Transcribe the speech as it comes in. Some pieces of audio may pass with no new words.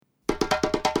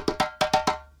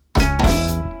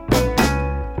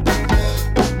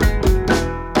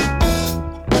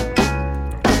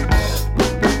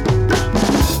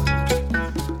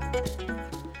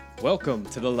Welcome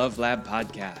to the Love Lab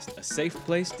Podcast, a safe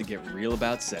place to get real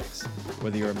about sex.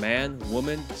 Whether you're a man,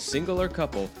 woman, single, or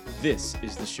couple, this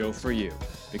is the show for you.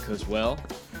 Because, well,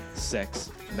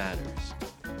 sex matters.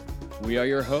 We are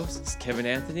your hosts, Kevin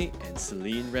Anthony and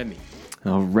Celine Remy.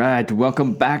 All right,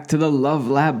 welcome back to the Love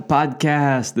Lab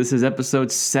Podcast. This is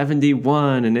episode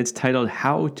 71, and it's titled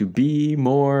How to Be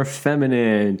More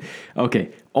Feminine.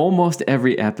 Okay, almost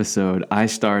every episode I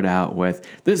start out with,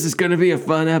 this is going to be a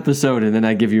fun episode, and then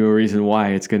I give you a reason why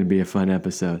it's going to be a fun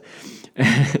episode.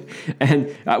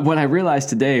 And what I realized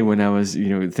today when I was,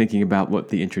 thinking about what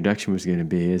the introduction was going to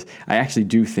be is I actually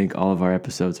do think all of our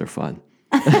episodes are fun.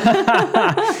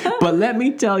 But let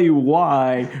me tell you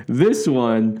why this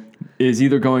one is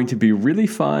either going to be really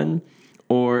fun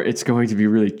or it's going to be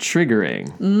really triggering.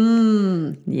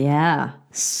 Yeah.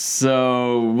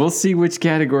 So we'll see which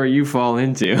category you fall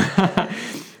into.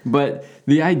 But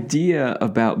the idea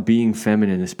about being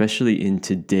feminine, especially in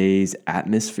today's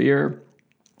atmosphere,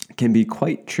 can be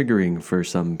quite triggering for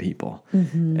some people.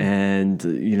 Mm-hmm. And,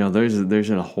 there's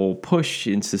a whole push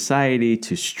in society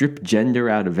to strip gender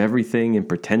out of everything and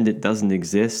pretend it doesn't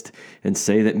exist and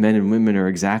say that men and women are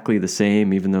exactly the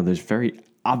same, even though there's very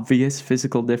obvious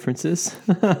physical differences.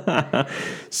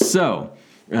 So,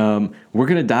 we're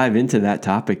going to dive into that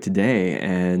topic today,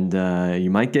 and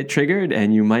you might get triggered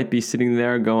and you might be sitting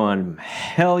there going,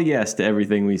 hell yes to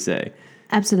everything we say.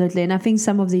 Absolutely. And I think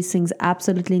some of these things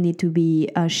absolutely need to be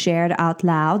shared out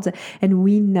loud. And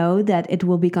we know that it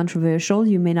will be controversial.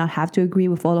 You may not have to agree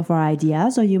with all of our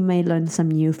ideas, or you may learn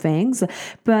some new things.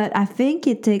 But I think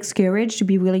it takes courage to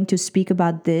be willing to speak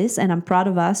about this. And I'm proud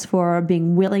of us for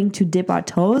being willing to dip our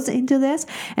toes into this.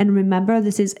 And remember,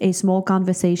 this is a small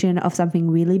conversation of something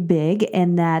really big,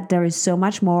 and that there is so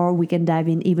much more we can dive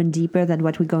in even deeper than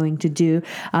what we're going to do.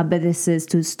 But this is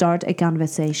to start a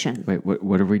conversation. Wait,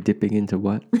 what are we dipping into?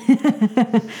 What?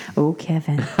 Oh,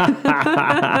 Kevin.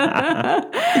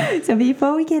 So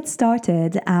before we get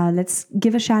started, let's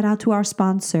give a shout out to our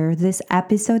sponsor. This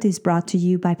episode is brought to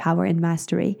you by Power and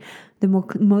Mastery, the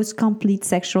most complete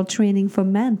sexual training for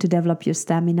men to develop your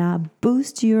stamina,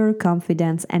 boost your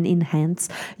confidence, and enhance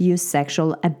your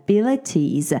sexual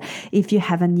abilities. If you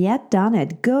haven't yet done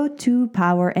it, go to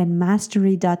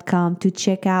powerandmastery.com to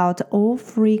check out all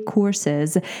free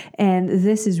courses. And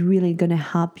this is really going to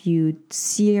help you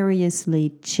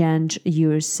seriously change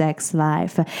your sex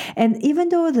life. And even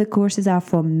though the courses are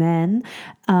for men,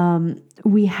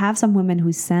 we have some women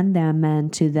who send their men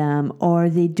to them, or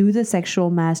they do the sexual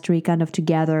mastery kind of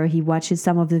together. He watches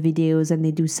some of the videos and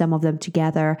they do some of them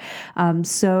together.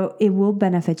 So it will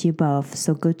benefit you both.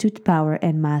 So go to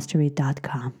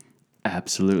powerandmastery.com.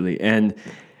 Absolutely. And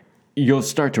you'll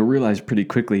start to realize pretty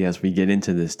quickly as we get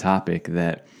into this topic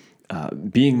that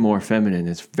being more feminine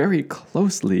is very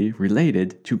closely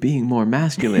related to being more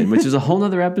masculine, which is a whole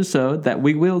nother episode that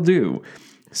we will do.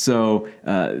 So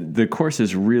the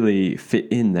courses really fit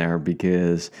in there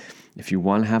because if you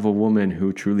want to have a woman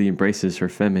who truly embraces her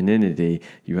femininity,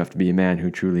 you have to be a man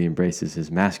who truly embraces his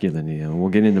masculinity. And we'll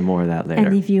get into more of that later.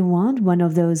 And if you want one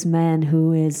of those men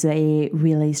who is a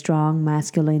really strong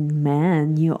masculine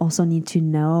man, you also need to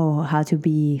know how to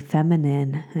be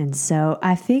feminine. And so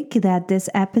I think that this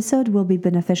episode will be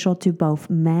beneficial to both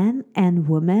men and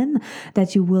women,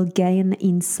 that you will gain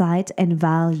insight and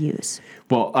values.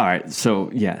 Well, all right. So,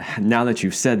 now that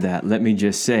you've said that, let me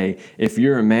just say, if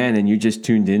you're a man and you just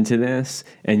tuned into this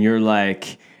and you're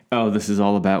like, oh, this is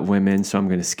all about women, so I'm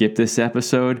going to skip this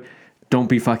episode, don't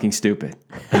be fucking stupid.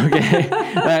 Okay?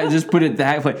 Just put it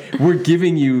that way. We're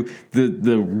giving you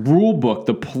the rule book,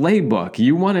 the playbook.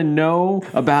 You want to know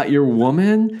about your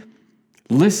woman?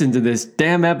 Listen to this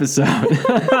damn episode.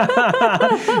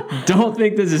 Don't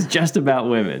think this is just about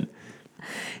women.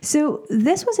 So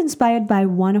this was inspired by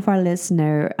one of our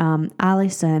listeners,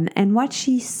 Allison, and what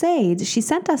she said, she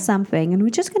sent us something, and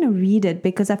we're just going to read it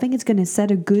because I think it's going to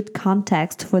set a good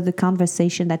context for the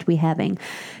conversation that we're having.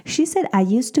 She said, I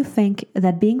used to think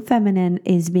that being feminine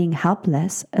is being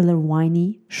helpless, a little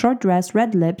whiny, short dress,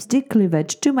 red lips, deep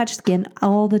cleavage, too much skin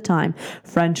all the time,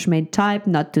 French maid type,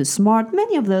 not too smart,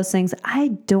 many of those things I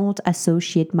don't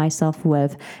associate myself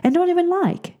with and don't even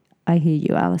like. I hear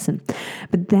you, Allison.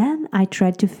 But then I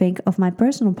tried to think of my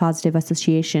personal positive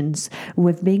associations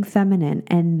with being feminine,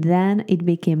 and then it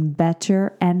became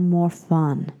better and more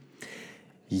fun.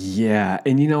 Yeah,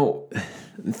 and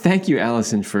thank you,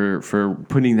 Allison, for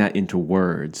putting that into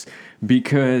words,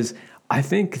 because I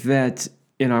think that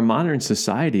in our modern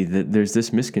society that there's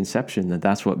this misconception that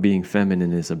that's what being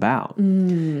feminine is about.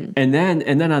 And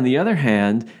then on the other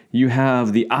hand, you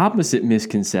have the opposite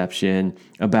misconception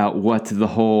about what the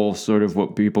whole sort of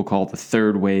what people call the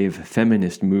third wave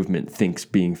feminist movement thinks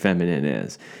being feminine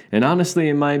is. And honestly,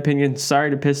 in my opinion,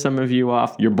 sorry to piss some of you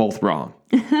off, you're both wrong.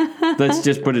 Let's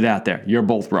just put it out there. You're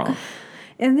both wrong.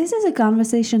 And this is a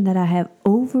conversation that I have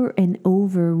over and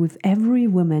over with every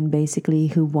woman, basically,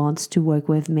 who wants to work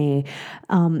with me.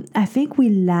 I think we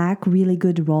lack really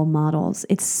good role models.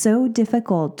 It's so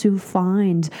difficult to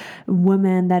find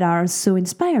women that are so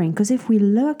inspiring. Because if we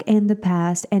look in the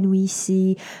past and we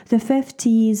see the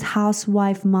 50s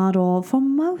housewife model, for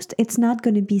most, it's not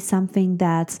going to be something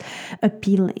that's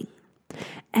appealing.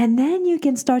 And then you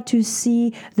can start to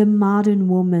see the modern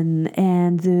woman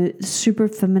and the super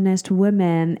feminist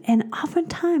women. And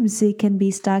oftentimes they can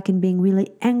be stuck in being really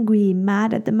angry,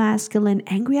 mad at the masculine,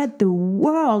 angry at the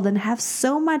world, and have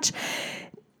so much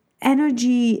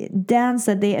energy dense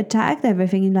that they attack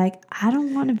everything. And like, I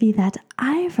don't want to be that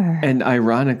either. And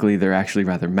ironically, they're actually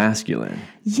rather masculine.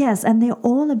 Yes, and they're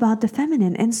all about the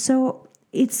feminine. And so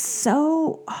it's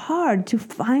so hard to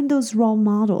find those role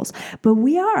models, but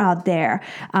we are out there.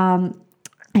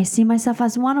 I see myself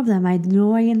as one of them. I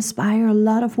know I inspire a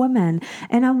lot of women,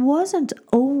 and I wasn't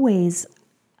always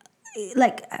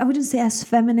like, I wouldn't say as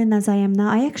feminine as I am now.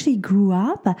 I actually grew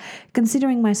up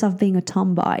considering myself being a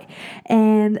tomboy,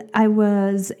 and I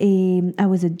was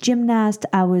a gymnast.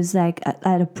 I was like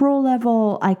at a pro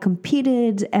level. I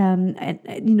competed, and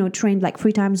trained like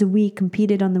 3 times a week,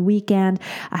 competed on the weekend.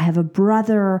 I have a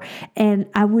brother, and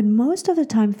I would most of the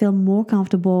time feel more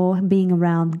comfortable being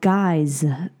around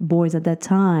boys at that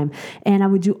time. And I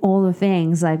would do all the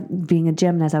things, like being a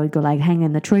gymnast. I would go like hang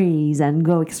in the trees and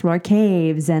go explore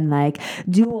caves and like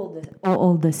do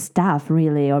all the stuff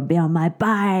really, or be on my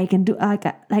bike and do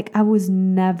like I was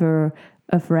never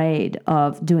afraid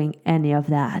of doing any of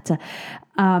that.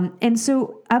 And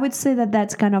so I would say that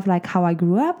that's kind of like how I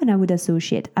grew up, and I would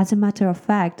associate. As a matter of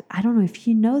fact, I don't know if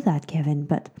you know that, Kevin,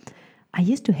 but I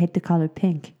used to hate the color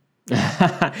pink.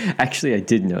 Actually, I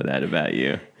did know that about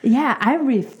you. Yeah, I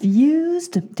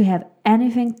refused to have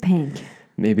anything pink.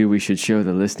 Maybe we should show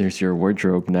the listeners your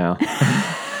wardrobe now.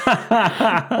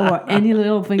 Or any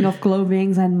little thing of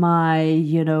clothing and my,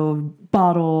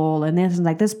 bottle and this and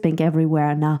like this pink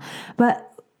everywhere now.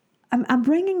 But I'm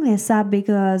bringing this up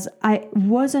because I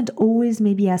wasn't always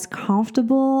maybe as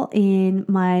comfortable in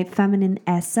my feminine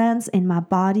essence, in my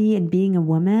body and being a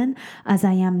woman as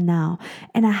I am now.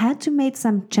 And I had to make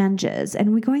some changes,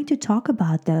 and we're going to talk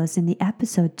about those in the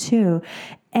episode too.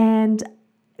 And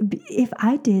if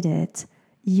I did it,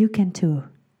 you can too.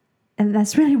 And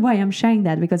that's really why I'm sharing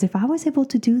that, because if I was able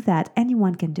to do that,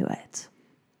 anyone can do it.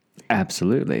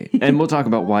 Absolutely. And we'll talk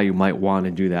about why you might want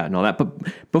to do that and all that. But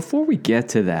before we get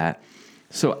to that,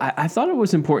 so I thought it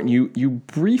was important. You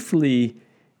briefly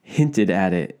hinted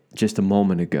at it just a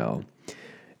moment ago.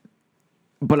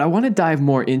 But I want to dive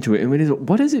more into it. And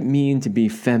what does it mean to be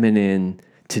feminine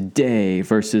today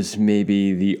versus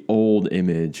maybe the old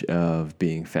image of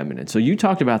being feminine? So you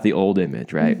talked about the old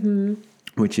image, right? Mm-hmm.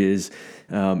 Which is,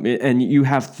 and you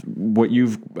have what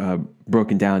you've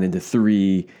broken down into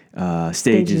 3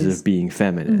 stages of being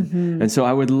feminine. Mm-hmm. And so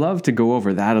I would love to go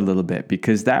over that a little bit,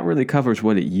 because that really covers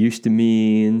what it used to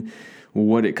mean,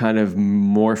 what it kind of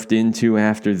morphed into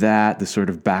after that, the sort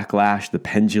of backlash, the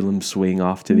pendulum swing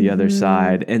off to the other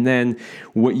side, and then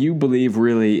what you believe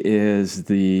really is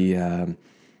the, I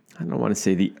don't want to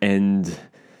say the end,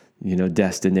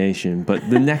 destination, but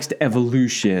the next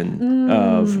evolution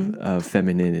of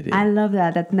femininity. I love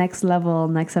that next level,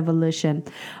 next evolution.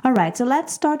 All right, so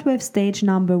let's start with stage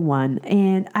number 1.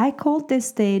 And I called this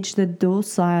stage the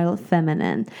docile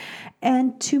feminine.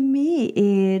 And to me,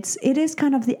 it is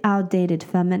kind of the outdated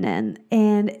feminine.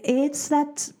 And it's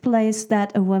that place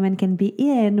that a woman can be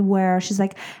in where she's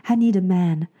like, I need a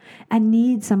man. I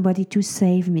need somebody to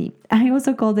save me. I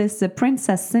also call this the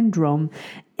princess syndrome.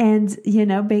 And,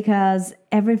 because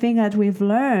everything that we've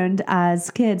learned as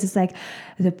kids is like,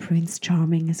 the Prince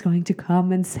Charming is going to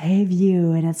come and save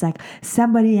you. And it's like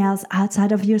somebody else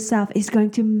outside of yourself is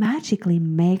going to magically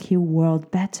make your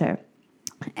world better.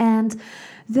 And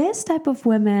this type of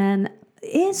women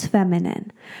is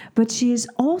feminine, but she is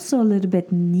also a little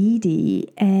bit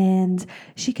needy, and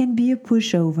she can be a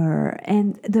pushover.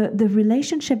 And the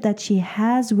relationship that she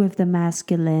has with the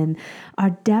masculine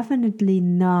are definitely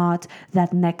not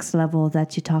that next level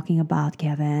that you're talking about,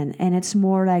 Kevin. And it's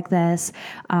more like this,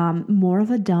 more of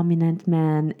a dominant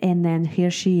man. And then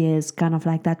here she is, kind of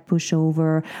like that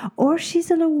pushover, or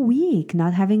she's a little weak,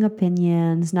 not having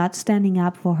opinions, not standing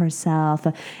up for herself.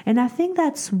 And I think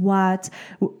that's what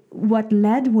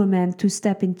led women to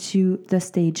step into the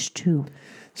stage 2.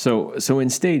 So in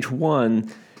stage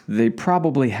 1, they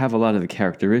probably have a lot of the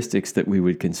characteristics that we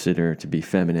would consider to be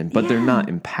feminine, but they're not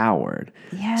empowered.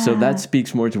 Yeah. So that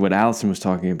speaks more to what Allison was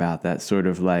talking about, that sort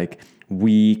of like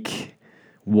weak,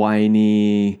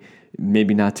 whiny,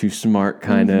 maybe not too smart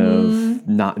kind of,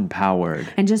 not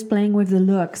empowered. And just playing with the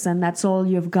looks, and that's all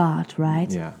you've got, right?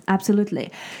 Yeah.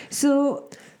 Absolutely. So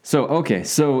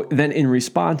then in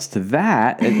response to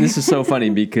that, and this is so funny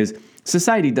because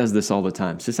society does this all the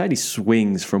time. Society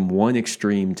swings from one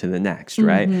extreme to the next,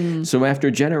 right? So after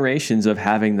generations of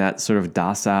having that sort of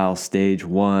docile stage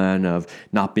 1 of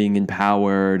not being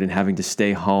empowered and having to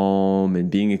stay home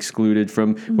and being excluded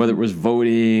from whether it was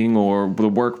voting or the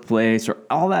workplace or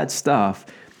all that stuff,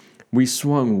 we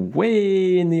swung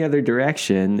way in the other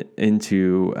direction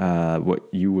into what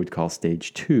you would call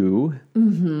stage 2.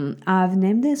 I've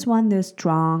named this one the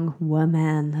strong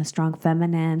woman, the strong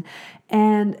feminine.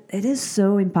 And it is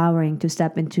so empowering to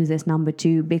step into this number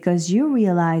 2, because you're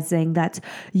realizing that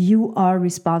you are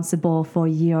responsible for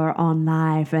your own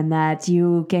life and that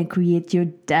you can create your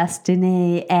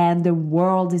destiny and the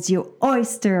world is your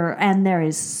oyster. And there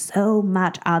is so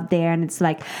much out there. And it's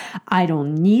like, I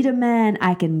don't need a man.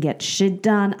 I can get shit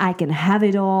done. I can have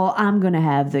it all. I'm going to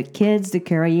have the kids, the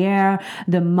career,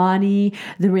 the money,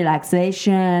 the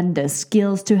relaxation, the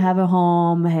skills to have a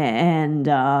home, and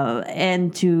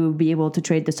to be able to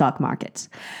trade the stock markets.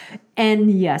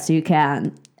 And yes, you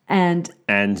can. And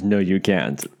no, you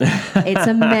can't. It's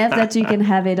a myth that you can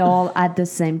have it all at the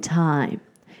same time.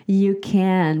 You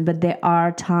can, but there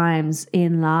are times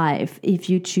in life, if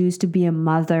you choose to be a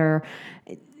mother,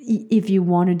 if you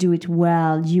want to do it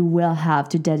well, you will have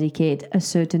to dedicate a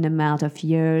certain amount of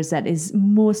years that is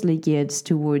mostly geared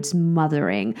towards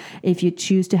mothering. If you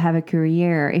choose to have a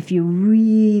career, if you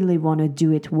really want to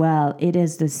do it well, it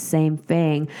is the same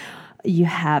thing. You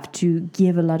have to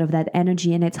give a lot of that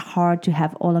energy, and it's hard to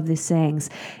have all of these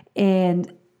things.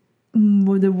 And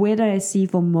the way that I see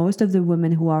for most of the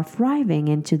women who are thriving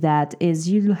into that is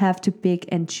you have to pick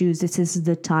and choose. This is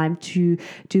the time to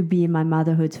be in my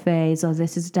motherhood phase, or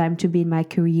this is the time to be in my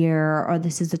career, or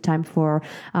this is the time for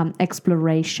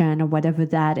exploration, or whatever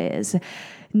that is.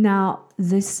 Now,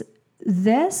 this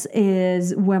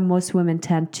is where most women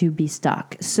tend to be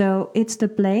stuck. So it's the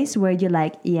place where you're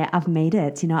like, yeah, I've made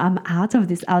it. I'm out of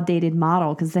this outdated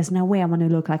model because there's no way I'm going to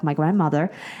look like my grandmother.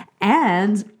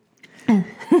 And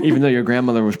even though your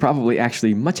grandmother was probably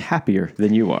actually much happier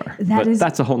than you are.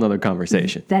 That's a whole nother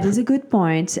conversation. That is a good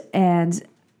point. And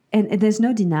there's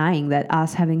no denying that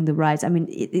us having the rights, I mean,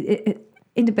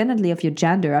 independently of your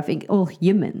gender, I think all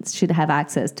humans should have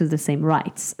access to the same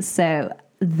rights. So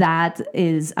that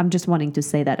is, I'm just wanting to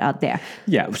say that out there.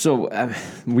 Yeah, so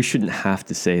we shouldn't have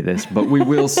to say this, but we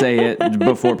will say it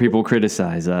before people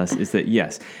criticize us, is that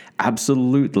yes,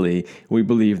 absolutely, we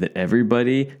believe that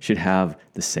everybody should have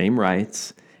the same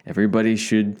rights. Everybody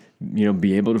should,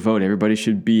 be able to vote. Everybody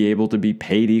should be able to be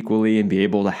paid equally and be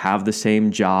able to have the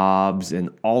same jobs and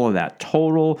all of that.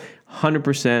 Total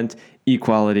 100%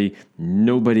 equality.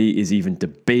 Nobody is even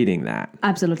debating that.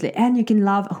 Absolutely. And you can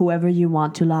love whoever you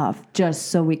want to love. Just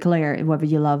so we're clear, whether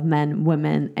you love men,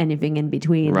 women, anything in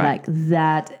between, right. Like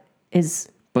that is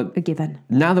a given.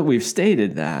 Now that we've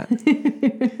stated that,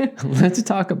 let's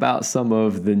talk about some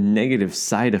of the negative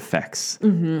side effects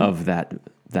of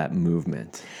that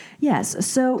movement. Yes.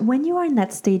 So when you are in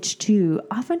that stage 2,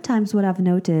 oftentimes what I've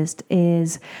noticed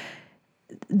is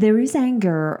there is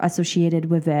anger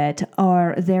associated with it,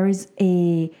 or there is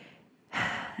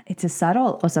it's a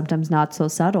subtle or sometimes not so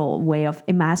subtle way of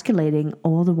emasculating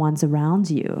all the ones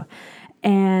around you.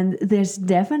 And there's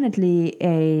definitely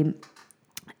a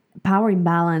power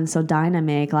imbalance or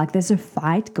dynamic, like there's a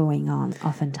fight going on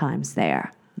oftentimes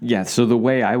there. Yeah, so the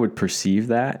way I would perceive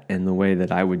that and the way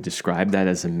that I would describe that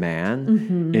as a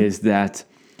man is that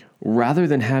rather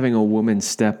than having a woman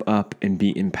step up and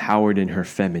be empowered in her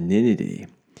femininity,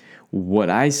 what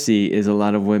I see is a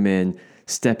lot of women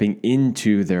stepping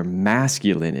into their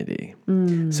masculinity.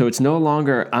 So it's no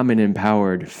longer I'm an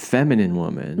empowered feminine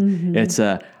woman. It's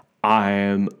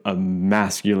I'm a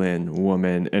masculine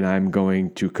woman and I'm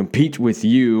going to compete with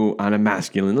you on a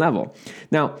masculine level.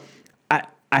 Now,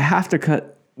 I have to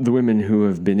cut the women who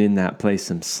have been in that place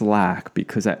some slack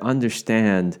because I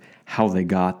understand how they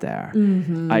got there.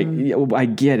 I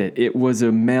get it. It was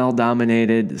a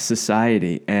male-dominated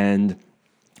society, and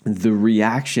the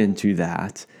reaction to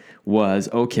that was,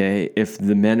 okay, if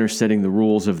the men are setting the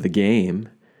rules of the game,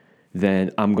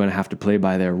 then I'm going to have to play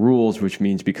by their rules, which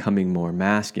means becoming more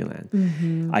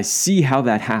masculine. I see how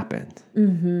that happened.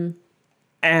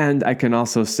 And I can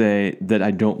also say that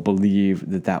I don't believe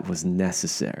that that was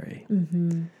necessary.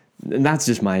 And that's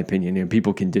just my opinion. You know,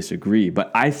 people can disagree,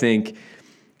 but I think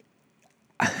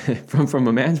from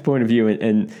a man's point of view,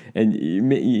 and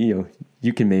you know,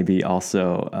 you can maybe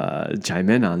also chime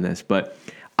in on this, but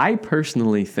I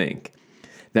personally think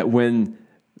that when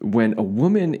a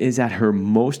woman is at her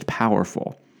most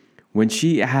powerful, when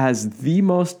she has the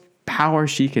most power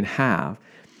she can have,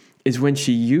 is when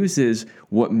she uses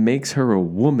what makes her a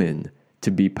woman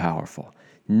to be powerful,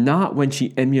 not when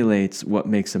she emulates what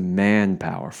makes a man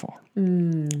powerful,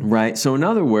 right? So in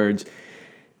other words,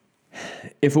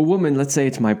 if a woman, let's say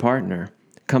it's my partner,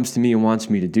 comes to me and wants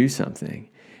me to do something,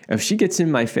 if she gets in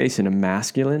my face in a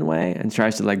masculine way and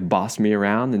tries to like boss me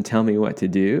around and tell me what to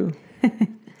do,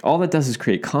 all that does is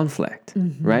create conflict,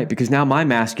 right? Because now my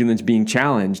masculine's being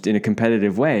challenged in a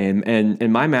competitive way,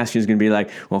 and my masculine's going to be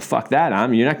like, well, fuck that,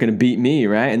 you're not going to beat me,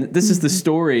 right? And this is the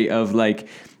story of like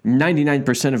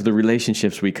 99% of the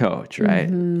relationships we coach, right?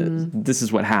 This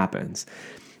is what happens.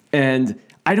 And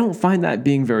I don't find that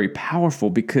being very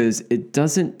powerful because it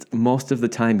doesn't most of the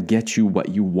time get you what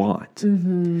you want.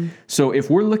 So if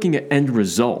we're looking at end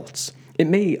results, it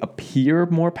may appear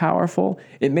more powerful.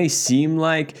 It may seem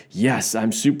like, yes,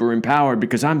 I'm super empowered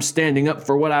because I'm standing up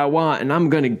for what I want and I'm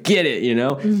going to get it, you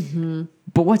know?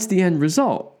 But what's the end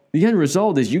result? The end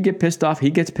result is you get pissed off, he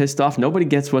gets pissed off, nobody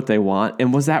gets what they want.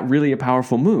 And was that really a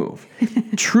powerful move?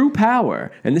 True power,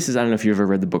 and this is, I don't know if you've ever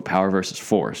read the book Power versus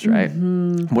Force, right?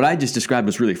 What I just described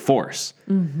was really force.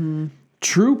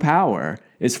 True power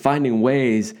is finding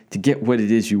ways to get what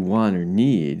it is you want or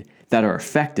need that are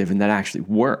effective and that actually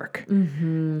work.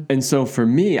 And so for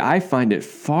me, I find it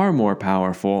far more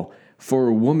powerful for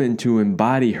a woman to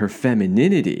embody her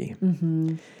femininity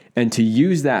and to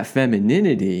use that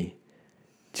femininity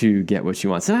to get what she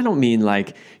wants. And I don't mean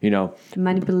like, you know,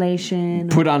 manipulation,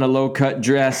 put on a low-cut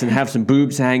dress and have some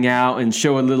boobs hang out and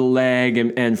show a little leg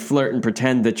and flirt and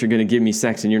pretend that you're going to give me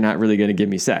sex and you're not really going to give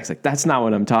me sex. Like, that's not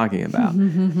what I'm talking about.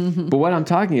 But what I'm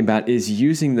talking about is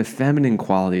using the feminine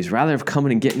qualities rather than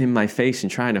coming and getting in my face and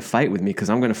trying to fight with me because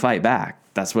I'm going to fight back.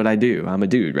 That's what I do. I'm a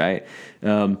dude, right?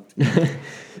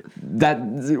 That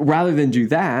rather than do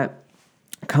that,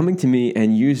 coming to me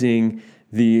and using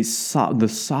the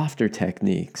softer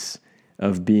techniques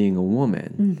of being a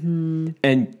woman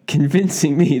and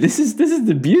convincing me, this is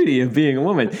the beauty of being a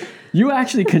woman. You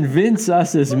actually convince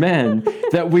us as men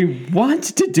that we want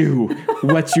to do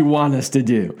what you want us to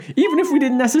do, even if we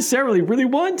didn't necessarily really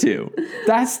want to.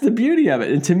 That's the beauty of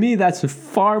it. And to me, that's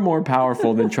far more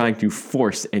powerful than trying to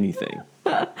force anything.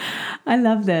 I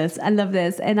love this.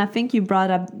 And I think you brought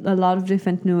up a lot of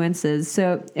different nuances.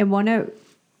 So I want to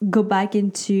go back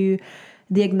into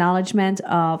the acknowledgement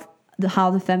of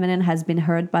how the feminine has been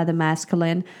hurt by the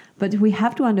masculine, but we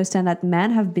have to understand that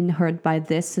men have been hurt by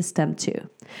this system too.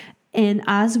 And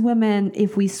as women,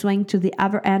 if we swing to the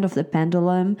other end of the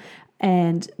pendulum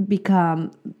and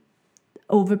become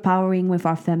overpowering with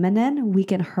our feminine, we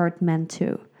can hurt men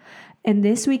too. And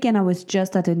this weekend, I was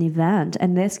just at an event,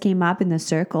 and this came up in the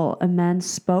circle. A man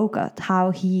spoke at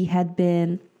how he had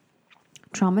been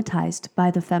traumatized by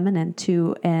the feminine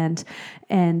too, and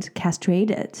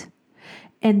castrated.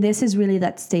 And this is really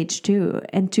that stage too.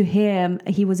 And to him,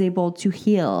 he was able to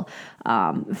heal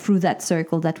through that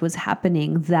circle that was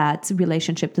happening, that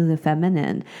relationship to the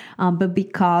feminine. But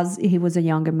because he was a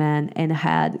younger man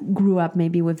and grew up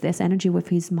maybe with this energy with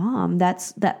his mom,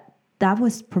 that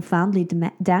was profoundly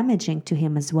damaging to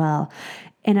him as well.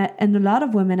 And a lot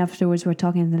of women afterwards were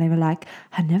talking, and they were like,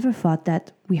 I never thought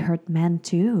that we hurt men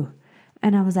too.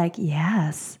 And I was like,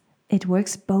 yes, it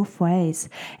works both ways.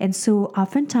 And so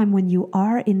oftentimes when you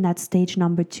are in that stage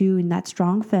number 2, in that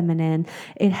strong feminine,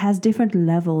 it has different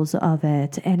levels of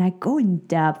it. And I go in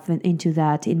depth into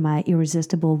that in my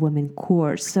Irresistible Woman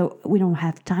course. So we don't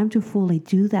have time to fully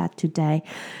do that today.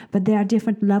 But there are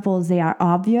different levels. They are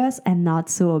obvious and not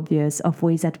so obvious of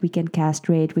ways that we can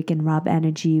castrate, we can rob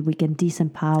energy, we can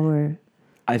disempower.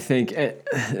 I think,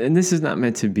 and this is not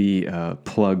meant to be a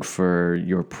plug for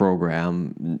your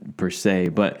program per se,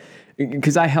 but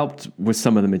because I helped with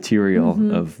some of the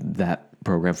material of that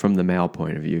program from the male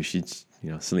point of view. She's,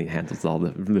 Celine handles all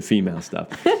the female stuff.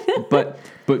 But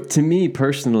to me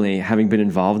personally, having been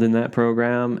involved in that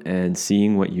program and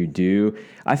seeing what you do,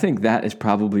 I think that is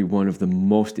probably one of the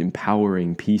most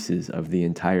empowering pieces of the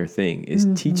entire thing, is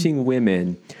teaching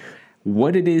women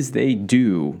what it is they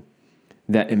do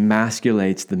that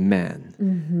emasculates the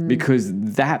men. Because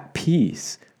that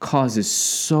piece causes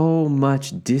so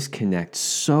much disconnect,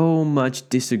 so much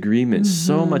disagreement,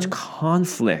 so much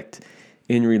conflict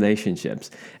in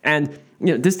relationships. And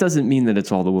this doesn't mean that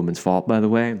it's all the woman's fault, by the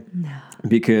way. No.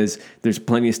 Because there's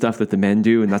plenty of stuff that the men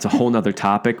do, and that's a whole nother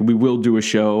topic. We will do a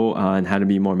show on how to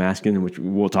be more masculine, in which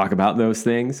we'll talk about those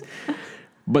things.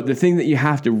 But the thing that you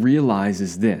have to realize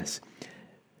is this.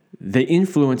 They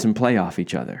influence and play off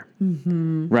each other,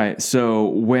 right? So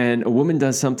when a woman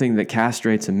does something that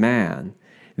castrates a man,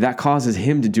 that causes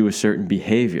him to do a certain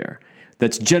behavior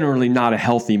that's generally not a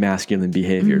healthy masculine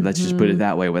behavior. Let's just put it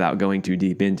that way without going too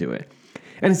deep into it.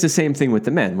 And it's the same thing with the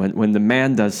men. When the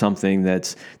man does something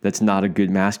that's not a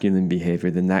good masculine behavior,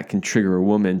 then that can trigger a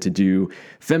woman to do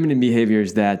feminine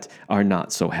behaviors that are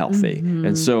not so healthy.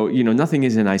 And so, nothing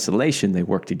is in isolation. They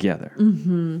work together.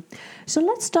 So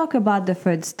let's talk about the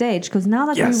third stage, because now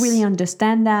that Yes. we really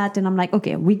understand that, and I'm like,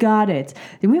 okay, we got it.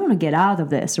 Then we want to get out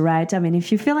of this, right? I mean,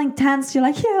 if you're feeling tense, you're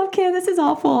like, yeah, okay, this is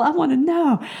awful. I want to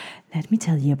know. Let me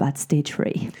tell you about stage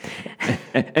 3.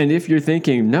 And if you're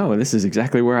thinking, no, this is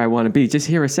exactly where I want to be, just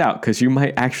hear us out, because you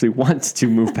might actually want to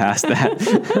move past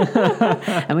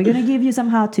that. And we're going to give you some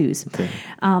how-tos.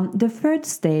 The third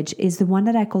stage is the one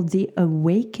that I call the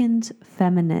awakened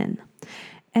feminine.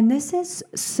 And this is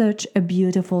such a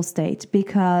beautiful state,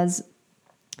 because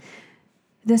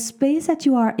the space that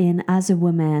you are in as a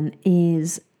woman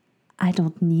is, I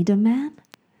don't need a man,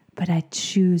 but I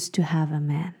choose to have a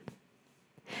man.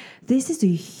 This is a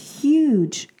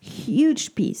huge,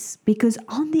 huge piece, because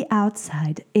on the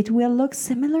outside, it will look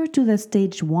similar to the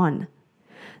stage 1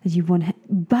 that you want,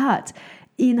 but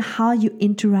in how you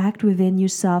interact within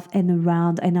yourself and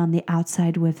around and on the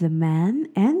outside with the man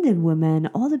and the woman,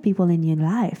 all the people in your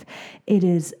life, it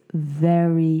is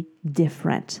very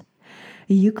different.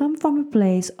 You come from a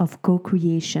place of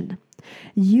co-creation.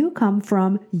 You come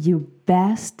from your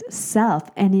best self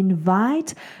and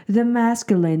invite the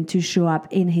masculine to show up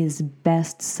in his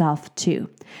best self too.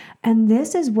 And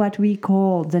this is what we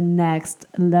call the next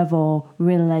level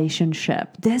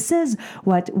relationship. This is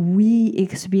what we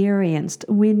experienced.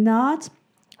 We're not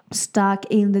stuck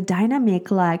in the dynamic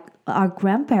like our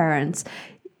grandparents.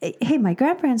 Hey, my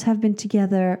grandparents have been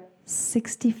together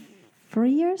 63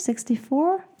 years,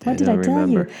 64? What did I tell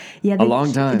you? Yeah, a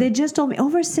long time. They just told me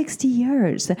over 60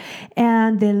 years.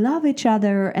 And they love each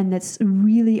other, and that's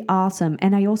really awesome.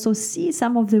 And I also see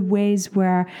some of the ways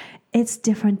where it's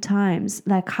different times,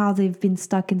 like how they've been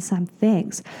stuck in some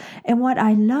things. And what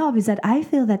I love is that I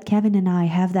feel that Kevin and I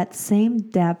have that same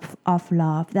depth of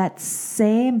love, that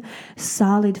same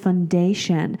solid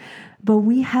foundation. But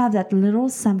we have that little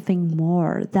something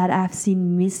more that I've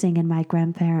seen missing in my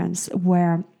grandparents,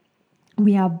 where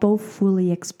we are both fully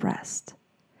expressed.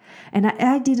 And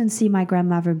I didn't see my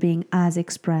grandmother being as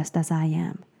expressed as I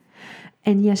am.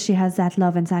 And yes, she has that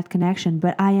love and that connection,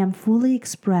 but I am fully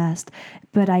expressed.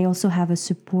 But I also have a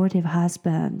supportive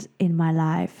husband in my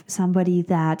life, somebody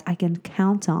that I can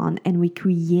count on. And we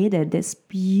created this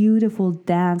beautiful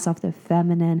dance of the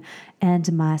feminine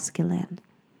and masculine.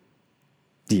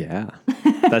 Yeah,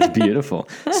 that's beautiful.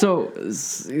 So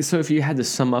if you had to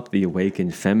sum up the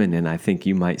awakened feminine, I think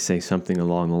you might say something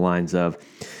along the lines of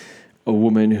a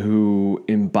woman who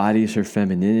embodies her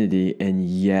femininity and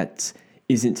yet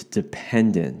isn't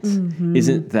dependent,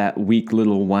 isn't that weak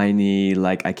little whiny,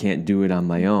 like I can't do it on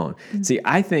my own. See,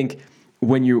 I think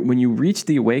when you reach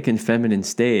the awakened feminine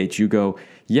stage, you go,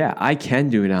 yeah, I can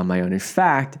do it on my own. In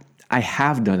fact, I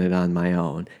have done it on my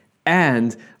own.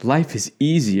 And life is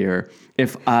easier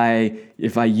if I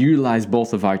utilize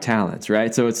both of our talents,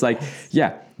 right? So it's like,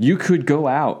 yeah, you could go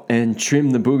out and trim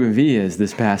the bougainvilleas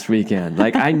this past weekend.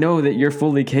 Like, I know that you're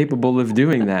fully capable of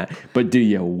doing that, but do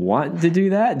you want to do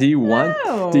that? Do you want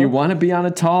to be on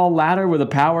a tall ladder with a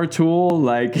power tool,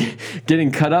 like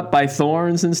getting cut up by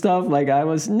thorns and stuff? Like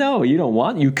no, you don't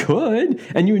want. You could,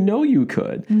 and you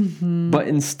could, but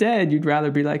instead you'd rather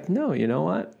be like, no, you know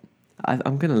what?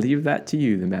 I'm going to leave that to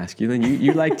you, the masculine.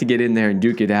 You like to get in there and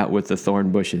duke it out with the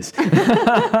thorn bushes.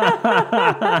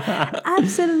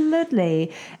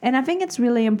 Absolutely. And I think it's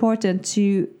really important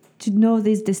to know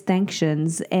these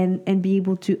distinctions and be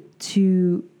able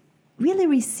to really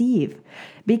receive,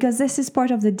 because this is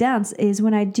part of the dance. Is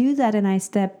when I do that and I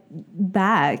step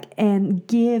back and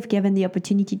given the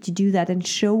opportunity to do that and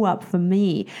show up for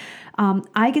me,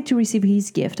 I get to receive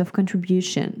his gift of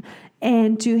contribution.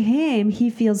 And to him, he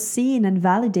feels seen and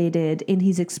validated in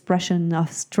his expression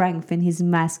of strength, in his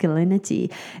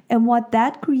masculinity. And what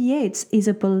that creates is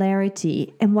a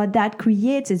polarity. And what that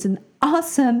creates is an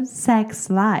awesome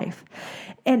sex life.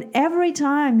 And every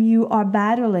time you are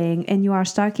battling and you are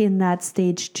stuck in that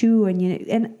stage 2,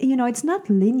 and it's not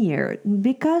linear,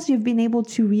 because you've been able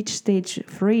to reach stage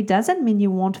 3 doesn't mean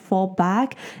you won't fall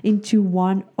back into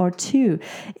 1 or 2.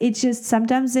 It's just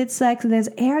sometimes it's like there's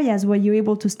areas where you're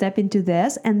able to step into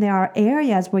this, and there are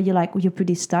areas where you're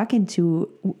pretty stuck into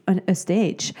a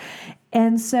stage.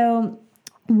 And so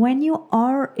when you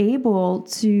are able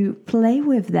to play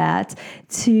with that,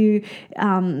 to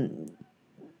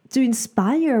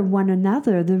inspire one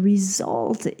another, the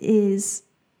result is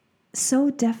so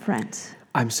different.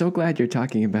 I'm so glad you're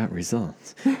talking about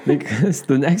results, because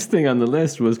the next thing on the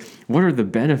list was, what are the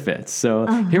benefits? So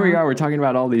here we are, we're talking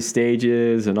about all these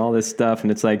stages and all this stuff.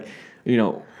 And it's like,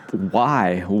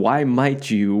 why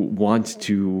might you want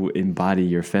to embody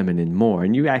your feminine more?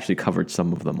 And you actually covered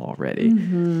some of them already.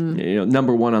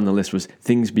 Number 1 on the list was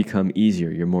things become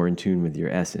easier. You're more in tune with your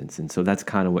essence. And so that's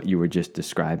kind of what you were just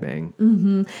describing.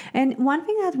 And one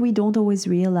thing that we don't always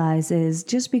realize is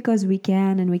just because we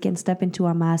can step into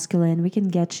our masculine, we can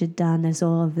get shit done, as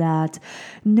all of that.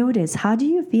 Notice, how do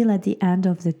you feel at the end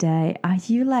of the day? Are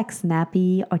you like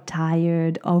snappy or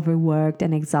tired, overworked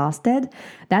and exhausted?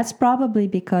 That's probably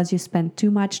because you spend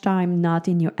too much time not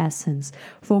in your essence.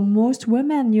 For most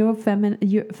women, your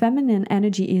feminine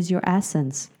energy is your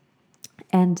essence.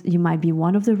 And you might be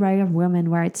one of the rare women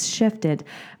where it's shifted,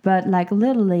 but like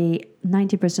literally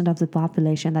 90% of the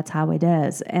population, that's how it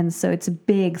is. And so it's a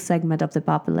big segment of the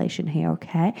population here,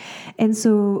 okay? And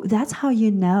so that's how you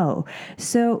know.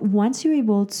 So once you're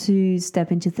able to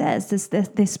step into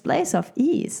this place of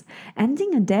ease,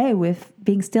 ending a day with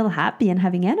being still happy and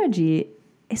having energy,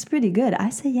 it's pretty good. I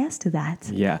say yes to that.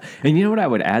 Yeah. And you know what I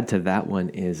would add to that one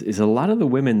is a lot of the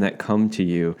women that come to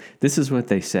you, this is what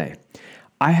they say.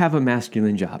 I have a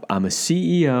masculine job. I'm a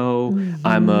CEO.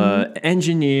 I'm an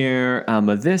engineer. I'm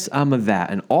a this, I'm a that.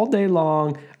 And all day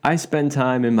long, I spend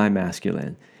time in my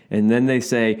masculine. And then they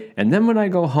say, and then when I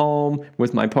go home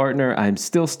with my partner, I'm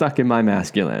still stuck in my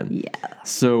masculine. Yeah.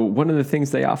 So one of the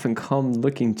things they often come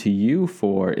looking to you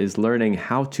for is learning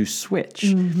how to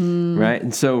switch, right?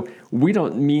 And so we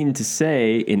don't mean to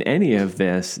say in any of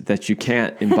this that you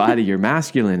can't embody your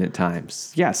masculine at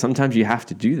times. Yeah, sometimes you have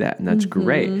to do that, and that's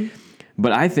great.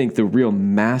 But I think the real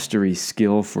mastery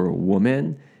skill for a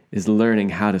woman is learning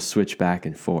how to switch back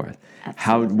and forth.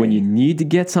 How, when you need to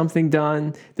get something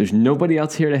done, there's nobody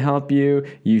else here to help you.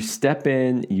 You step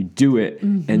in, you do it.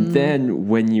 And then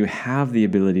when you have the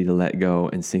ability to let go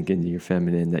and sink into your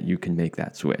feminine, that you can make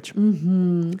that switch.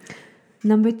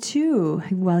 Number 2,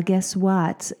 well, guess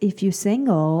what? If you're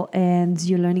single and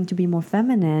you're learning to be more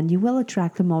feminine, you will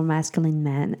attract a more masculine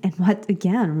man. And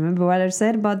remember what I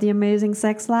said about the amazing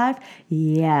sex life?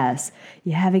 Yes,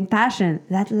 you're having passion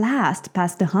that lasts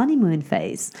past the honeymoon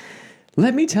phase.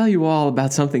 Let me tell you all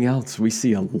about something else we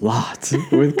see a lot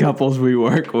with couples we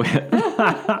work with.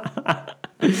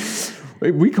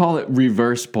 We call it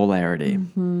reverse polarity.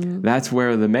 That's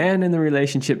where the man in the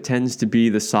relationship tends to be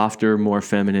the softer, more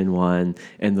feminine one,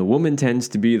 and the woman tends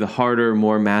to be the harder,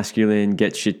 more masculine,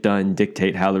 get shit done,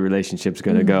 dictate how the relationship's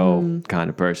going to go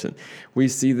kind of person. We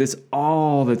see this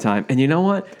all the time. And you know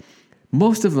what?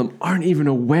 Most of them aren't even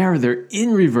aware they're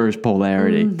in reverse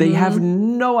polarity. They have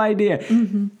no idea.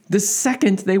 The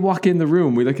second they walk in the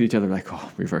room, we look at each other like, oh,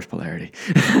 reverse polarity.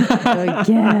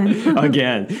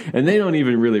 Again. And they don't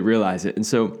even really realize it. And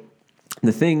so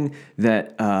the thing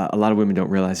that a lot of women don't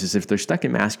realize is if they're stuck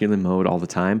in masculine mode all the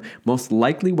time, most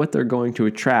likely what they're going to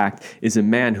attract is a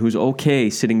man who's okay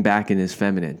sitting back in his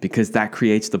feminine, because that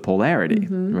creates the polarity,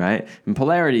 right? And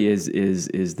polarity is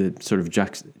the sort of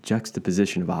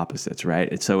juxtaposition of opposites, right?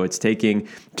 And so it's taking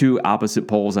two opposite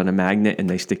poles on a magnet and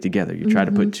they stick together. You try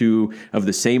to put two of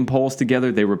the same poles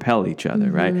together, they repel each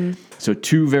other, right? So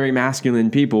two very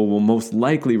masculine people will most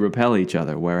likely repel each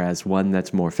other, whereas one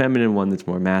that's more feminine, one that's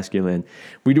more masculine.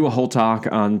 We do a whole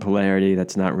talk on polarity.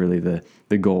 That's not really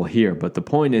the goal here. But the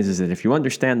point is that if you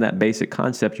understand that basic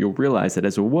concept, you'll realize that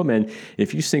as a woman,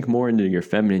 if you sink more into your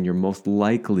feminine, you're most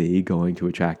likely going to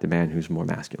attract a man who's more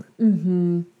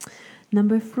masculine.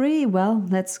 Number 3, well,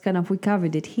 we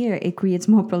covered it here. It creates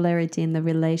more polarity in the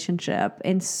relationship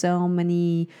in so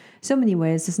many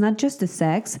ways. It's not just the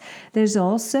sex. There's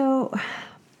also,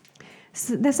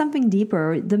 there's something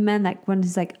deeper. The man, like when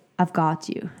he's like, I've got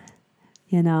you.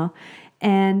 you know?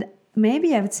 And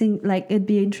maybe I would think like it'd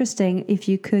be interesting if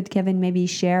you could, Kevin, maybe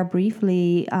share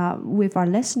briefly with our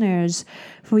listeners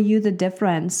for you the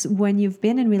difference when you've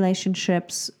been in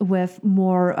relationships with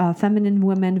more feminine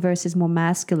women versus more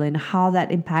masculine, how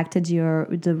that impacted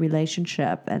the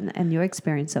relationship and your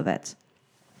experience of it.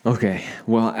 Okay,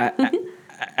 well,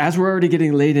 as we're already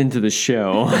getting late into the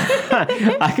show,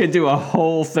 I could do a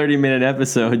whole 30-minute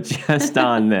episode just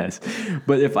on this.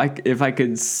 But if I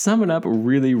could sum it up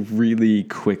really, really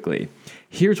quickly,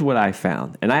 here's what I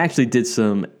found. And I actually did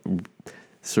some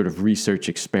sort of research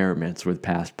experiments with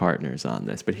past partners on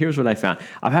this. But here's what I found.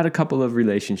 I've had a couple of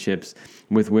relationships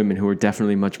with women who are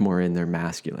definitely much more in their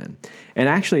masculine. And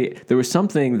actually, there was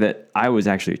something that I was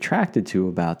actually attracted to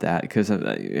about that because,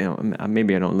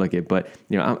 maybe I don't look it, but,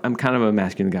 I'm kind of a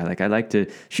masculine guy. Like, I like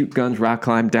to shoot guns, rock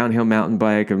climb, downhill mountain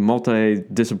bike, a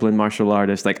multi-discipline martial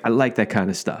artist. Like, I like that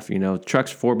kind of stuff,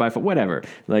 trucks, 4x4, whatever.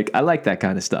 Like, I like that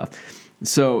kind of stuff.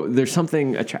 So there's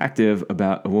something attractive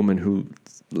about a woman who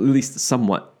at least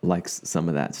somewhat likes some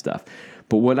of that stuff.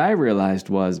 But what I realized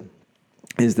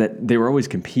is that they were always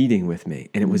competing with me,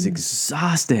 and it was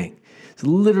exhausting. It's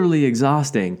literally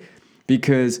exhausting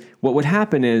because what would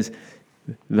happen is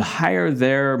the higher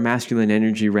their masculine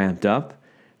energy ramped up,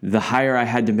 the higher I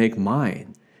had to make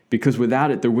mine. Because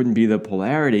without it, there wouldn't be the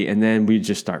polarity, and then we'd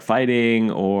just start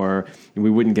fighting, or we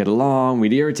wouldn't get along.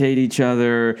 We'd irritate each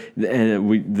other,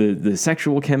 and the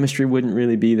sexual chemistry wouldn't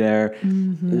really be there.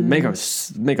 Make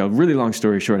a really long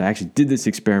story short, I actually did this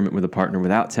experiment with a partner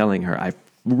without telling her. I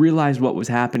realized what was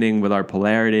happening with our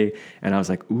polarity, and I was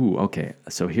like, "Ooh, okay.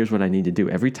 So here's what I need to do.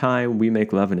 Every time we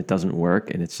make love and it doesn't work,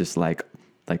 and it's just like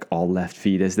all left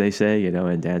feet, as they say,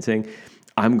 in dancing."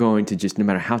 I'm going to just, no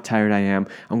matter how tired I am,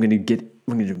 I'm going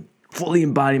to fully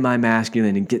embody my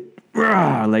masculine and get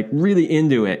really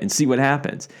into it and see what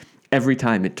happens. Every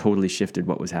time it totally shifted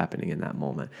what was happening in that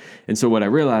moment. And so what I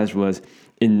realized was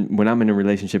when I'm in a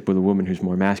relationship with a woman who's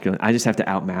more masculine, I just have to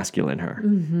out-masculine her.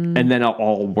 And then it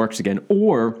all works again.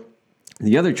 Or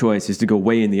the other choice is to go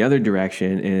way in the other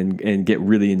direction and get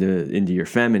really into your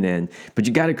feminine, but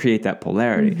you got to create that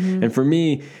polarity. And for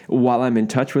me, while I'm in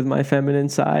touch with my feminine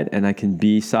side and I can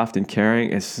be soft and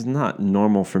caring, it's not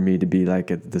normal for me to be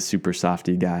like the super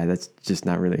softy guy. That's just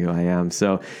not really who I am.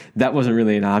 So that wasn't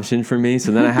really an option for me.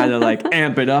 So then I had to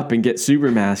amp it up and get super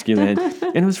masculine,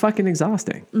 and it was fucking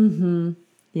exhausting.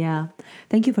 Yeah.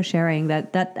 Thank you for sharing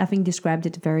that. That I think described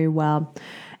it very well.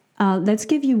 Let's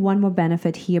give you one more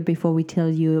benefit here before we tell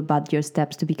you about your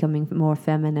steps to becoming more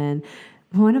feminine.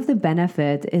 One of the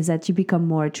benefits is that you become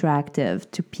more attractive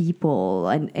to people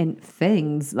and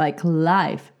things like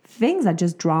life. Things are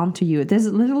just drawn to you. There's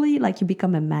literally you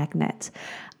become a magnet.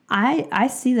 I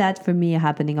see that for me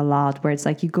happening a lot, where it's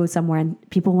like you go somewhere and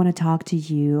people want to talk to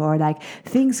you, or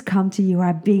things come to you or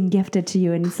are being gifted to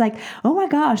you. And it's like, oh my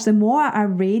gosh, the more I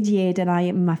radiate and I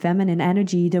am my feminine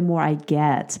energy, the more I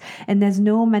get. And there's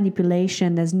no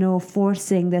manipulation, there's no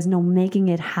forcing, there's no making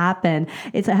it happen.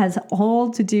 It has all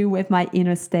to do with my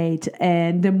inner state.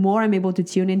 And the more I'm able to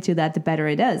tune into that, the better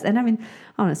it is. And I mean,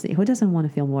 honestly, who doesn't want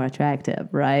to feel more attractive,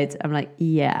 right? I'm like,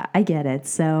 yeah, I get it.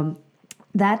 So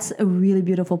that's a really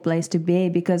beautiful place to be,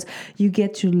 because you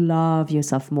get to love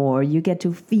yourself more. You get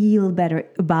to feel better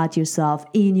about yourself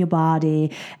in your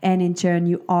body. And in turn,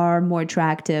 you are more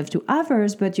attractive to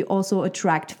others, but you also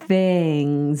attract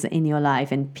things in your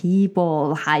life and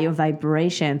people, higher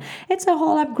vibration. It's a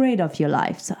whole upgrade of your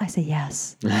life. So I say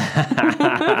yes.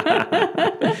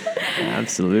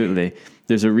 Absolutely.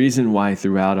 There's a reason why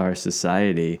throughout our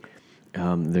society,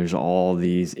 there's all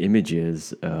these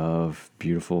images of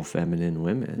beautiful feminine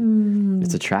women.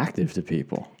 It's attractive to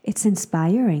people. It's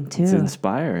inspiring too. It's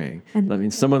inspiring. And I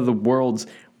mean, some of the world's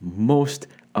most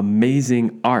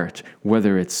amazing art,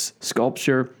 whether it's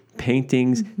sculpture,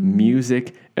 paintings,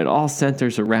 music, it all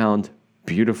centers around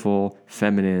beautiful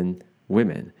feminine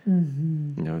women.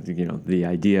 The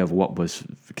idea of what was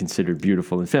considered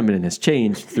beautiful and feminine has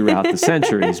changed throughout the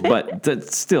centuries, but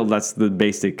that's the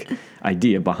basic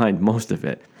idea behind most of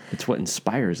it. It's what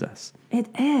inspires us. It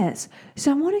is.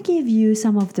 So I want to give you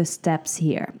some of the steps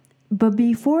here. But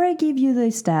before I give you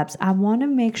the steps, I want to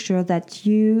make sure that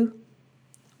you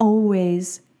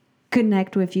always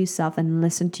connect with yourself and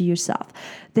listen to yourself.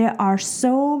 There are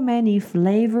so many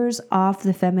flavors of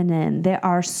the feminine. There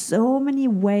are so many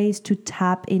ways to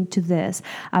tap into this.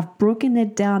 I've broken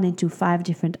it down into 5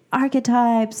 different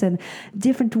archetypes and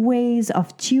different ways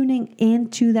of tuning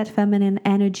into that feminine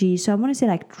energy. So I want to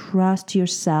say, trust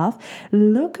yourself.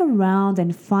 Look around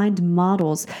and find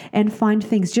models and find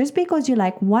things. Just because you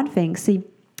like one thing, see,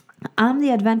 I'm the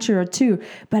adventurer too,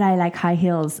 but I like high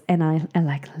heels and I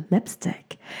like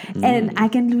lipstick. And I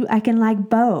can like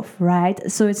both, right?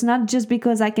 So it's not just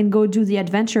because I can go do the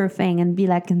adventure thing and be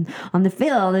like on the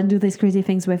field and do these crazy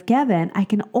things with Kevin. I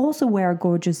can also wear a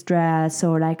gorgeous dress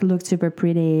or like look super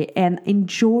pretty and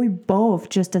enjoy both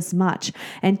just as much.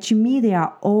 And to me, they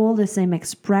are all the same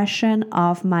expression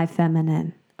of my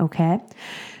feminine. Okay.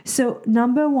 So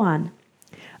number 1,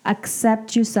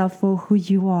 accept yourself for who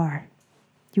you are.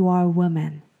 You are a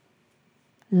woman.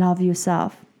 Love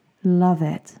yourself. Love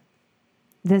it.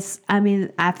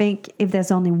 I think if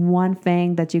there's only one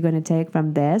thing that you're going to take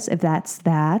from this, if that's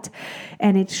that,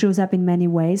 and it shows up in many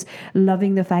ways,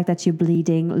 loving the fact that you're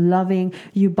bleeding, loving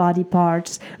your body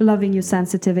parts, loving your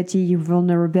sensitivity, your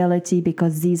vulnerability,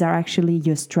 because these are actually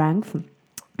your strength,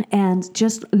 and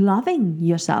just loving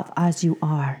yourself as you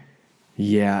are.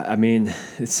 Yeah, I mean,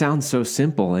 it sounds so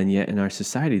simple, and yet in our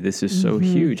society, this is so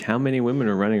huge. How many women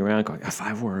are running around going, if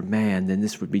I were a man, then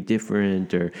this would be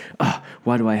different, or,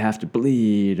 why do I have to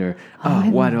bleed, or,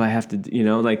 why do I have to,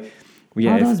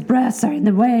 all those breasts are in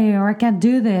the way, or I can't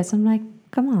do this. I'm like,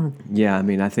 come on. Yeah, I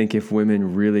mean, I think if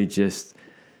women really just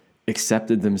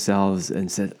accepted themselves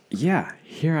and said, yeah,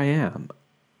 here I am.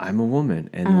 I'm a woman,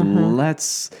 and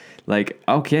let's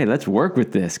work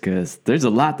with this because there's a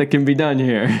lot that can be done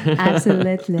here.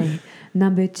 Absolutely.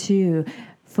 Number 2,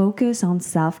 focus on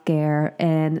self-care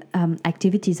and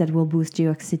activities that will boost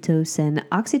your oxytocin.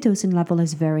 Oxytocin level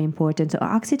is very important. So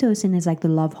oxytocin is like the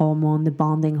love hormone, the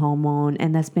bonding hormone,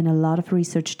 and there's been a lot of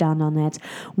research done on it.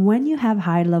 When you have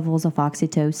high levels of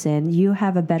oxytocin, you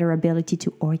have a better ability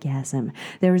to orgasm.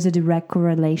 There is a direct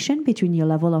correlation between your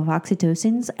level of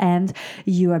oxytocins and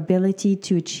your ability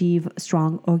to achieve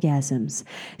strong orgasms.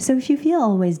 So if you feel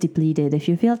always depleted, if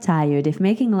you feel tired, if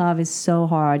making love is so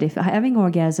hard, if having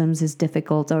orgasms is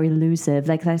difficult or elusive,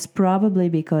 like that's probably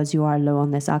because you are low on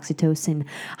this oxytocin.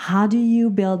 How do you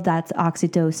build that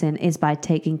oxytocin? Is by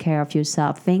taking care of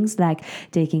yourself. Things like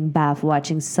taking bath,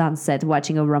 watching sunset,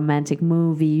 watching a romantic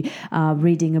movie,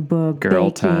 reading a book,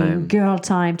 girl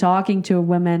time, talking to a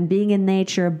woman, being in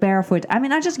nature, barefoot. I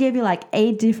mean, I just gave you like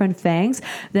 8 different things.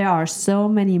 There are so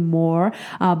many more,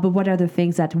 but what are the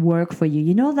things that work for you?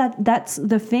 You know that's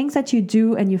the things that you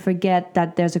do and you forget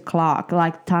that there's a clock,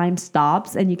 like time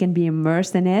stops and you can be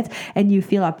immersed in it and you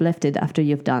feel uplifted after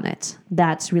you've done it.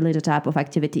 That's really the type of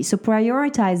activity. So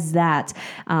prioritize that,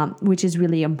 which is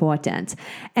really important.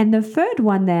 And the third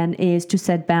one then is to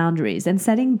set boundaries. And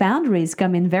setting boundaries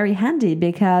come in very handy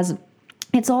because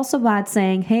it's also about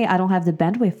saying, hey, I don't have the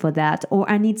bandwidth for that, or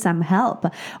I need some help,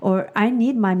 or I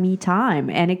need my me time.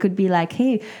 And it could be like,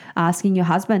 hey, asking your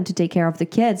husband to take care of the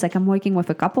kids. Like I'm working with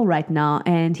a couple right now,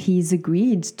 and he's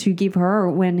agreed to give her,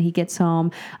 when he gets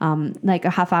home, like a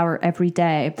half hour every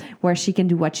day where she can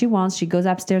do what she wants. She goes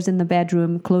upstairs in the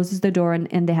bedroom, closes the door,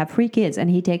 and they have 3 kids, and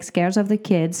he takes care of the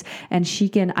kids, and she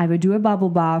can either do a bubble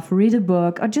bath, read a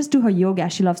book, or just do her yoga.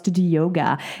 She loves to do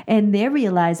yoga. And they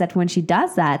realize that when she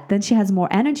does that, then she has more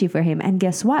energy for him. And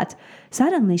guess what?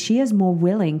 Suddenly she is more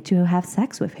willing to have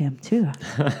sex with him too.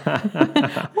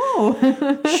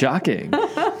 Whoa. Shocking.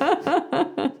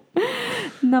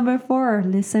 Number 4,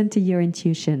 listen to your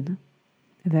intuition.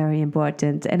 Very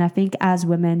important. And I think as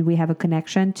women, we have a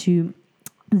connection to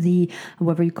the,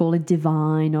 whether you call it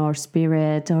divine or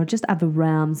spirit or just other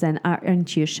realms, and our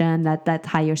intuition, that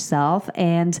higher self,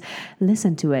 and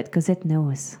listen to it because it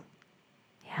knows.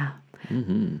 Yeah.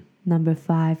 Mm-hmm. Number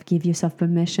 5, give yourself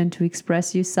permission to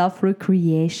express yourself through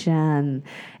creation.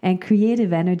 And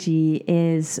creative energy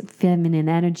is feminine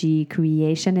energy.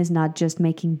 Creation is not just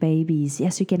making babies.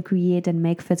 Yes, you can create and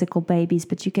make physical babies,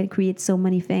 but you can create so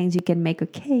many things. You can make a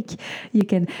cake. You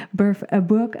can birth a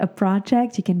book, a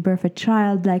project. You can birth a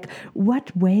child. Like,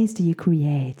 what ways do you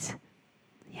create?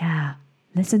 Yeah,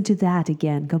 listen to that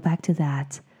again. Go back to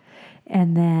that.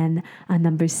 And then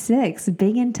number 6,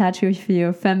 being in touch with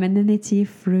your femininity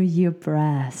through your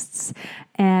breasts.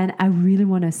 And I really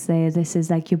want to say this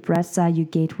is like your breasts are your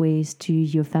gateways to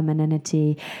your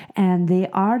femininity. And they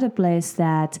are the place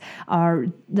that's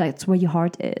where your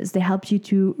heart is. They help you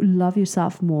to love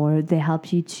yourself more. They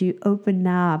help you to open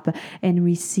up and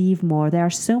receive more. There are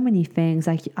so many things.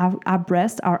 Like our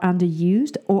breasts are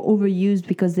underused or overused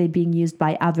because they're being used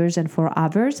by others and for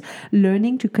others.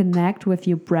 Learning to connect with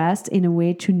your breast in a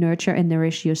way to nurture and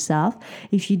nourish yourself.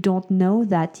 If you don't know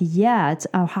that yet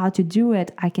or how to do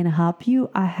it, I can help you.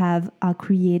 I have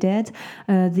created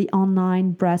the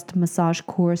online breast massage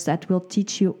course that will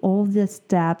teach you all the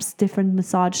steps, different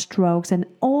massage strokes, and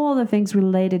all all the things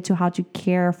related to how to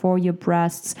care for your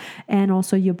breasts and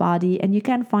also your body. And you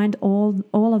can find all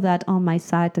of that on my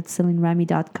site at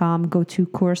CelineRemy.com. Go to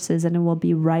courses and it will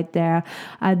be right there.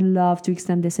 I'd love to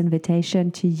extend this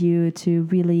invitation to you to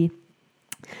really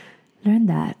learn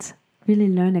that. Really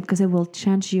learn it, because it will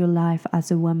change your life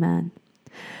as a woman.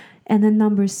 And then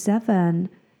number 7,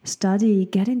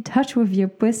 get in touch with your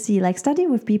pussy. Like, study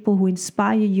with people who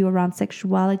inspire you around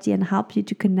sexuality and help you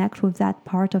to connect with that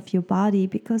part of your body.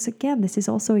 Because again, this is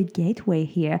also a gateway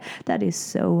here that is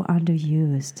so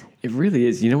underused. It really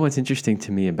is. You know what's interesting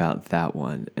to me about that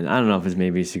one? And I don't know if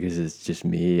it's because it's just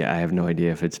me. I have no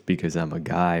idea if it's because I'm a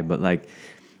guy, but like,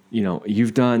 you know,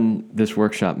 you've done this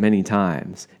workshop many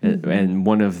times, and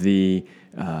one of the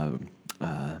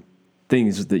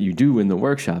things that you do in the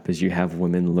workshop is you have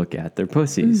women look at their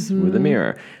pussies with a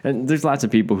mirror. And there's lots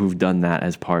of people who've done that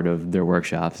as part of their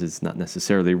workshops. It's not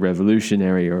necessarily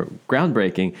revolutionary or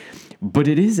groundbreaking, but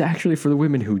it is actually for the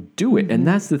women who do it. And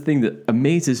that's the thing that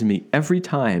amazes me every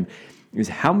time, is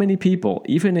how many people,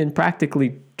 even in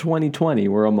practically 2020,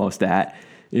 we're almost at,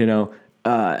 you know,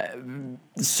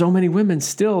 so many women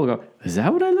still go, is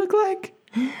that what I look like?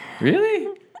 Really?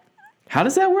 How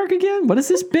does that work again? What does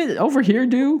this bit over here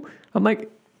do? I'm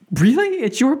like, really?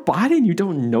 It's your body and you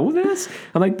don't know this?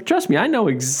 I'm like, trust me, I know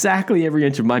exactly every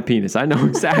inch of my penis. I know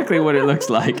exactly what it looks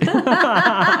like.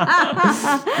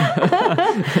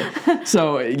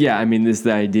 So, yeah, I mean,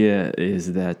 the idea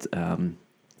is that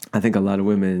I think a lot of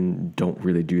women don't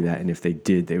really do that. And if they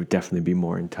did, they would definitely be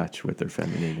more in touch with their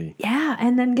femininity. Yeah,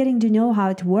 and then getting to know how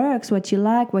it works, what you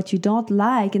like, what you don't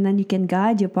like. And then you can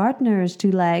guide your partners to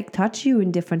like touch you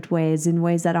in different ways, in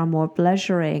ways that are more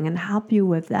pleasuring, and help you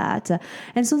with that.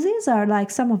 And so these are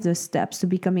like some of the steps to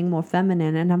becoming more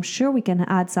feminine. And I'm sure we can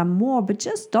add some more, but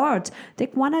just start.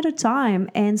 Take one at a time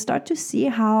and start to see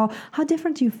how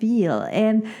different you feel.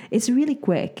 And it's really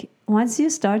quick. Once you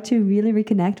start to really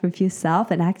reconnect with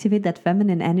yourself and activate that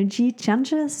feminine energy,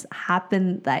 changes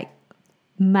happen like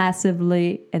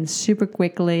massively and super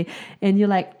quickly. And you're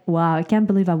like, wow, I can't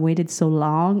believe I waited so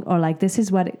long, or like, this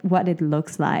is what it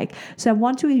looks like. So I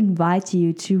want to invite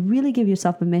you to really give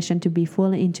yourself permission to be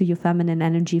fully into your feminine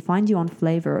energy, find your own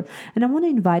flavor. And I want to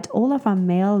invite all of our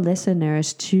male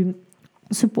listeners to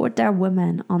support their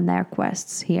women on their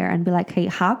quests here and be like, hey,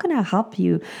 how can I help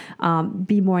you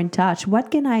be more in touch?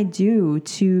 What can I do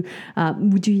to,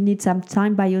 do you need some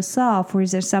time by yourself, or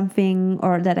is there something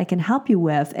or that I can help you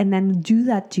with? And then do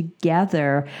that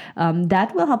together.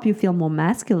 That will help you feel more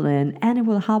masculine, and it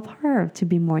will help her to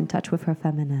be more in touch with her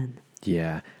feminine.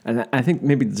 Yeah. And I think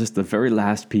maybe just the very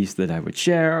last piece that I would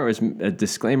share is a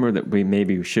disclaimer that we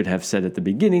maybe should have said at the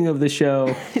beginning of the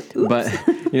show. But,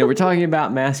 you know, we're talking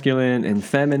about masculine and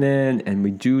feminine, and we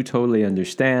do totally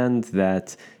understand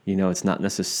that, you know, it's not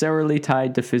necessarily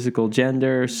tied to physical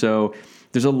gender. So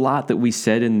there's a lot that we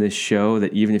said in this show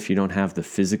that even if you don't have the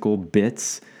physical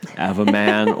bits of a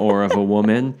man or of a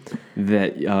woman,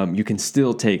 that you can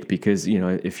still take, because, you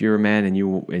know, if you're a man and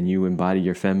you embody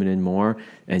your feminine more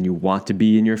and you want to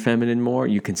be in your feminine more,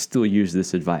 you can still use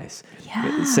this advice.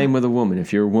 Yeah. Same with a woman.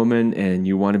 If you're a woman and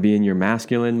you want to be in your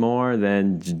masculine more,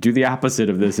 then do the opposite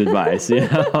of this advice. You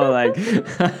know, like,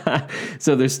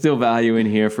 so there's still value in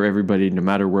here for everybody, no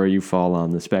matter where you fall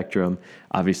on the spectrum.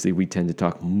 Obviously, we tend to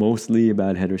talk mostly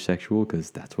about heterosexual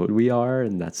because that's what we are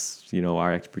and that's, you know,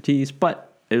 our expertise, but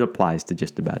it applies to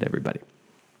just about everybody.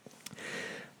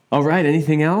 All right,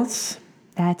 anything else?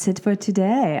 That's it for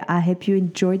today. I hope you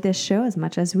enjoyed this show as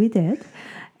much as we did,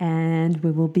 and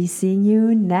we will be seeing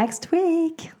you next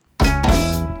week.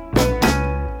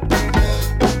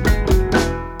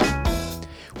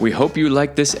 We hope you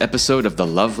liked this episode of the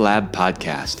Love Lab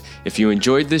podcast. If you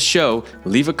enjoyed this show,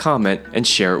 leave a comment and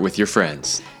share it with your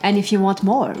friends. And if you want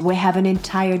more, we have an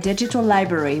entire digital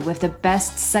library with the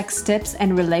best sex tips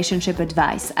and relationship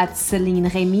advice at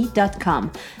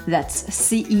CelineRemy.com. That's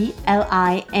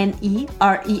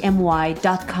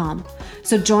CelineRemy.com.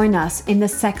 So join us in the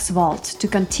Sex Vault to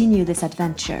continue this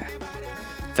adventure.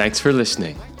 Thanks for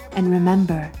listening. And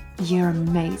remember, you're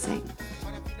amazing.